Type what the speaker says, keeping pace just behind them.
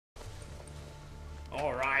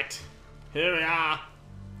Alright. Here we are.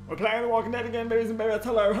 We're playing The Walking Dead again, babies and babies.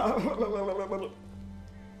 Hello.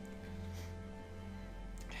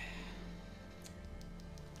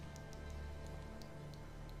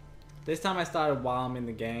 This time I started while I'm in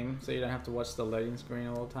the game, so you don't have to watch the loading screen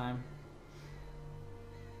all the time.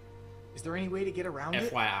 Is there any way to get around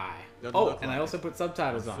it? FYI. Doesn't Oh, look and like I also it. put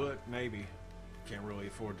subtitles on. Foot, maybe. Can't really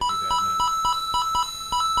afford to do that now.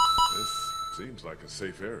 This seems like a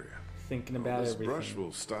safe area. Thinking about This everything. brush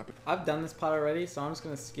will stop it. I've done this part already, so I'm just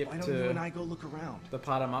gonna skip Why don't you and to I go look around? the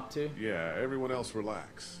part I'm up to. Yeah, everyone else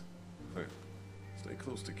relax. Hey, stay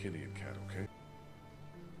close to Kenny and Kat, okay?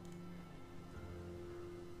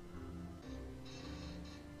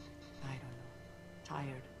 I don't know.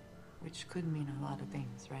 Tired. Which could mean a lot of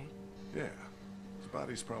things, right? Yeah. His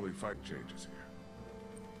body's probably fight changes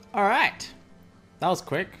here. Alright. That was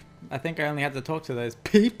quick. I think I only had to talk to those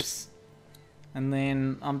peeps. And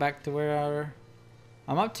then I'm back to where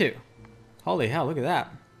I'm up to. Holy hell, look at that.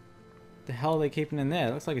 What the hell are they keeping in there?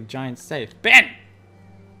 It looks like a giant safe. Ben!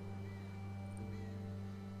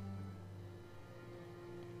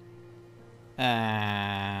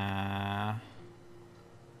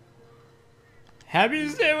 Have you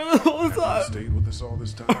stayed with us all the Have you time? stayed with us all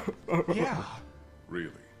this time? Yeah.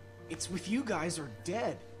 Really? It's with you guys or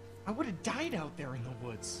dead. I would have died out there in the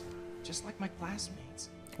woods. Just like my classmates.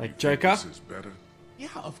 Like Think Joker? This is better. Yeah,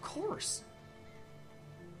 of course.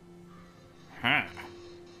 Huh.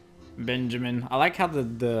 Benjamin. I like how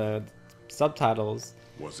the subtitles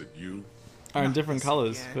Was it you? are in Not different this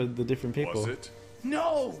colors again. for the different people. Was it?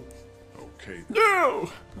 No! Okay. No!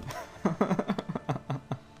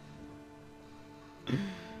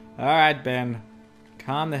 Alright, Ben.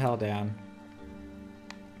 Calm the hell down.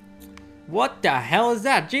 What the hell is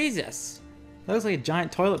that? Jesus! That looks like a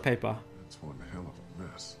giant toilet paper. That's one hell of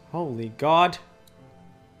a mess. Holy God.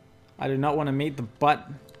 I do not want to meet the butt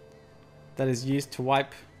that is used to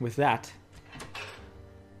wipe with that.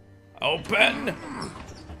 Open!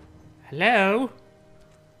 Hello?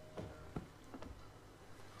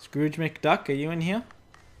 Scrooge McDuck, are you in here?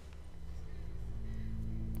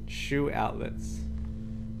 Shoe outlets.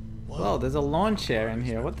 Whoa, there's a lawn chair in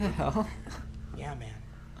here. What the hell? Yeah, man.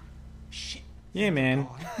 Shit. Yeah, man.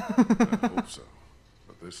 I hope so.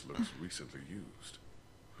 But this looks recently used.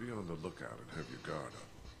 Be on the lookout and have your guard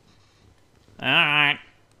up. Alright.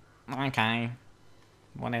 Okay.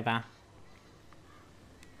 Whatever.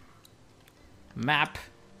 Map.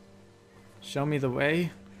 Show me the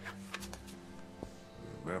way.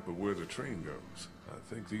 A map of where the train goes. I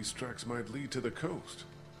think these tracks might lead to the coast.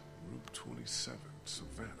 Route 27,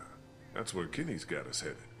 Savannah. That's where Kenny's got us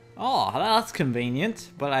headed. Oh, that's convenient,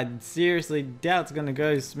 but I seriously doubt it's gonna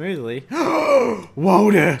go smoothly.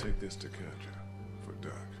 Whoa there! Take this to Katja for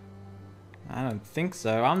Doc. I don't think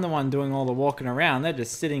so. I'm the one doing all the walking around. They're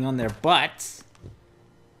just sitting on their butts.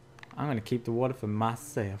 I'm gonna keep the water for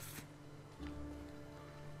myself.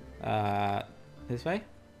 This way?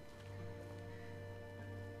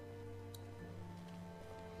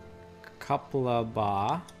 Coupler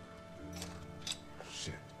bar.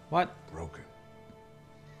 Shit, What? broken.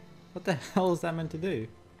 What the hell is that meant to do?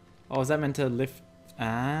 Oh, is that meant to lift?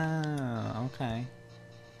 Ah, okay.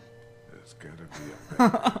 There's gotta be a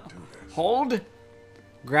better way to do this. Hold.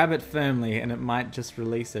 Grab it firmly and it might just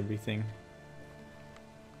release everything.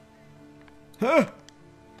 Huh!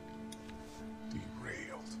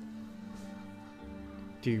 Derailed.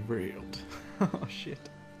 Derailed. Oh shit.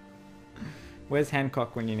 Where's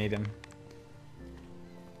Hancock when you need him?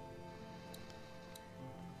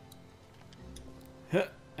 Huh.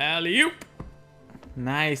 Alley-oop!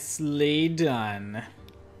 Nicely done.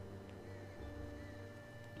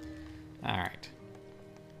 Alright.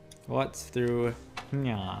 What's through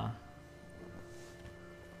here?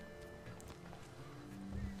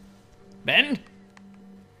 Ben?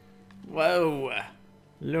 Whoa.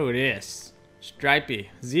 Look at this. Stripey.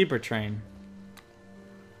 Zebra train.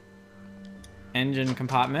 Engine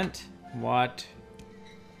compartment. What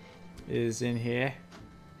is in here?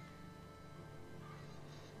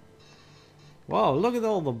 Whoa, look at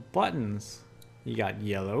all the buttons. You got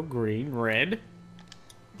yellow, green, red.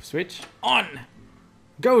 Switch on.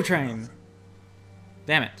 Go train.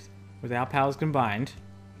 Damn it. With our powers combined,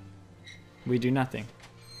 we do nothing.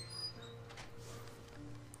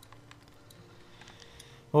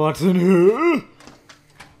 What's in here?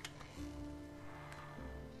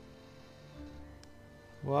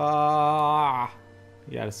 Wow.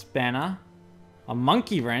 You got a spanner. A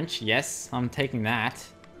monkey wrench. Yes, I'm taking that.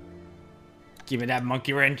 Give me that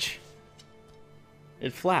monkey wrench.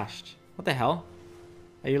 It flashed. What the hell?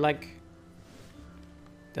 Are you like...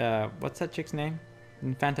 what's that chick's name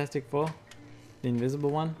in Fantastic Four? The invisible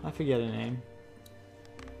one? I forget her name.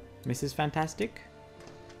 Mrs. Fantastic?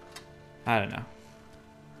 I don't know.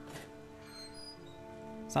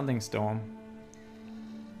 Something Storm.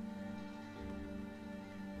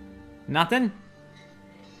 Nothing?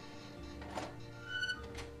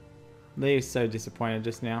 Lee's so disappointed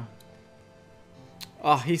just now.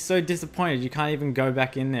 Oh, he's so disappointed you can't even go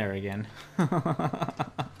back in there again.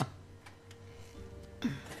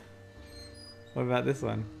 What about this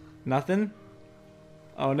one? Nothing?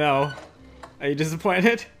 Oh no. Are you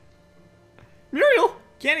disappointed? Muriel!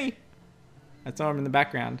 Kenny! I saw him in the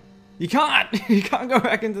background. You can't! You can't go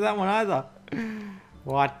back into that one either.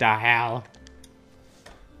 What the hell?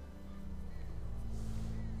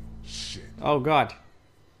 Shit. Oh god.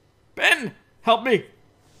 Ben! Help me!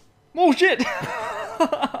 Oh shit!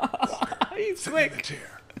 He's Sit in the quick!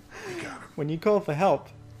 chair. We got him. When you call for help,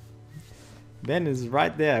 Ben is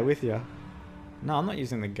right there with you. No, I'm not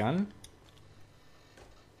using the gun.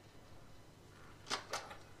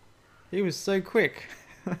 He was so quick.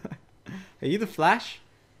 Are you the Flash?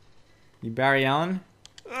 You Barry Allen?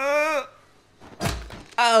 Oh!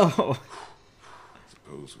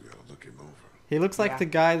 Suppose we ought to look him over. He looks like the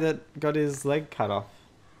guy that got his leg cut off.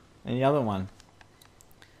 And the other one.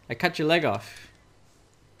 I cut your leg off.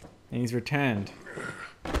 And he's returned.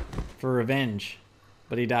 For revenge.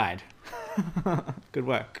 But he died. Good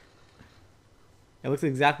work. It looks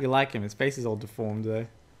exactly like him. His face is all deformed though.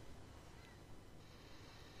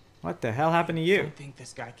 What the hell happened to I you? don't think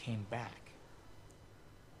this guy came back.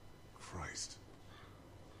 Christ.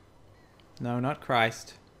 No, not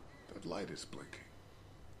Christ. That light is blinking.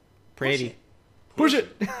 Pretty. Push it!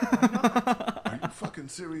 Are you fucking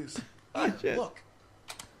serious? Oh, shit. Look.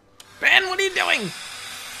 Ben, what are you doing?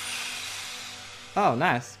 Oh,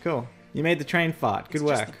 nice. Cool. You made the train fart. Good It's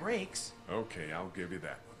just work. the brakes. Okay, I'll give you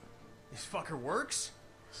that one. This fucker works.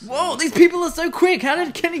 Whoa, these people are so quick. How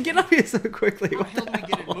did Kenny get up here so quickly? How the What hell the, do we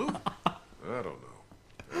get it moving? I don't know.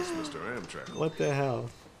 That's Mr. Amtrak. what the hell?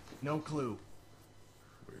 No clue.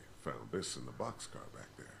 We found this in the boxcar back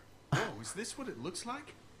there. Oh, is this what it looks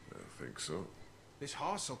like? I think so. This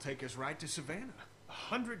hoss will take us right to Savannah.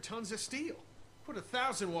 100 tons of steel. Put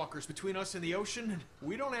 1,000 walkers between us and the ocean, and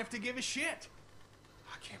we don't have to give a shit.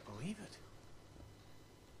 I can't believe it.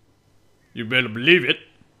 You better believe it.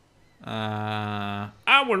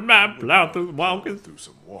 I will not plow through the walkers. Through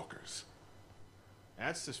some walkers.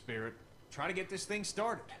 That's the spirit. Try to get this thing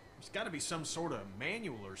started. There's got to be some sort of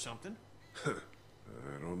manual or something. I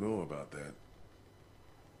don't know about that.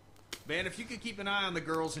 Man, if you could keep an eye on the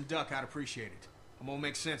girls and Duck, I'd appreciate it. I'm gonna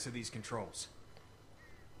make sense of these controls.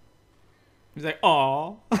 He's like,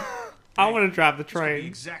 aw. I want to drive the This could be train.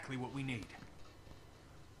 exactly what we need.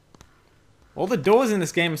 All the doors in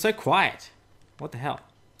this game are so quiet. What the hell?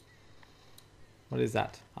 What is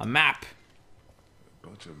that? A map. A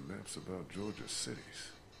bunch of maps about Georgia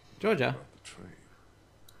cities. Georgia? About the train.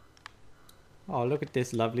 Oh, look at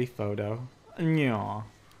this lovely photo. Nyah.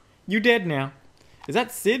 You dead now. Is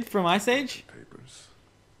that Sid from Ice Age? Papers.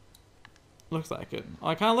 Looks like it. Oh,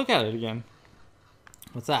 I can't look at it again.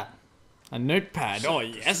 What's that? A notepad. Oh,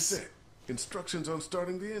 This is yes. it. Instructions on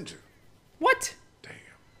starting the engine. What? Damn.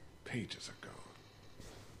 Pages are gone.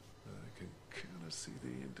 I can kind of see the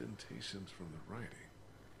indentations from the writing.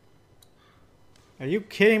 Are you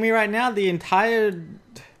kidding me right now? The entire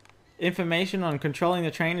information on controlling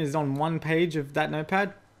the train is on one page of that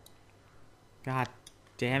notepad? God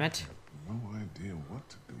damn it. No idea what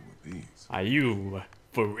to do with these. Are you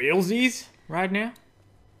for realsies right now?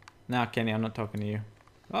 No, Kenny, I'm not talking to you.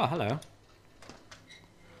 Oh, hello.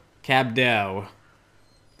 Cabdell.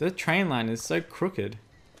 The train line is so crooked.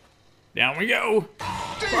 Down we go.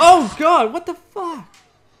 Oh, God, what the fuck?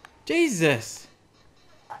 Jesus.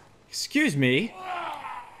 Excuse me.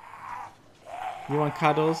 You want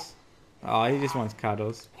cuddles? Oh, he just wants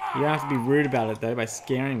cuddles. You don't have to be rude about it, though, by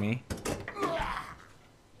scaring me.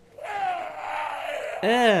 Ew.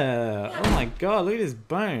 Oh my god, look at his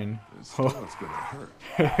bone. This is gonna hurt.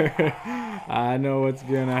 I know what's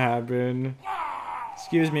gonna happen.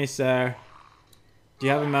 Excuse me, sir. Do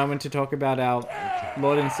you have a moment to talk about our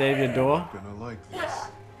Lord and Savior door? I'm gonna like this.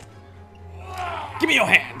 Give me your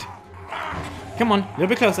hand! Come on, a little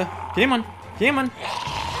bit closer. Come on, come on.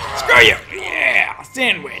 Screw you! Yeah!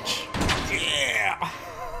 Sandwich! Yeah!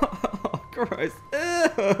 Gross.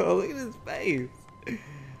 Ew, look at his face.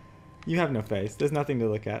 You have no face. There's nothing to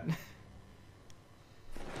look at.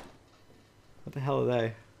 What the hell are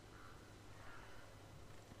they?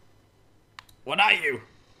 What are you?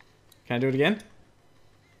 Can I do it again?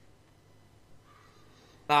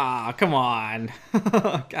 Ah, come on.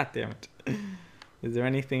 God damn it. Is there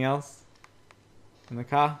anything else in the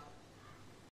car?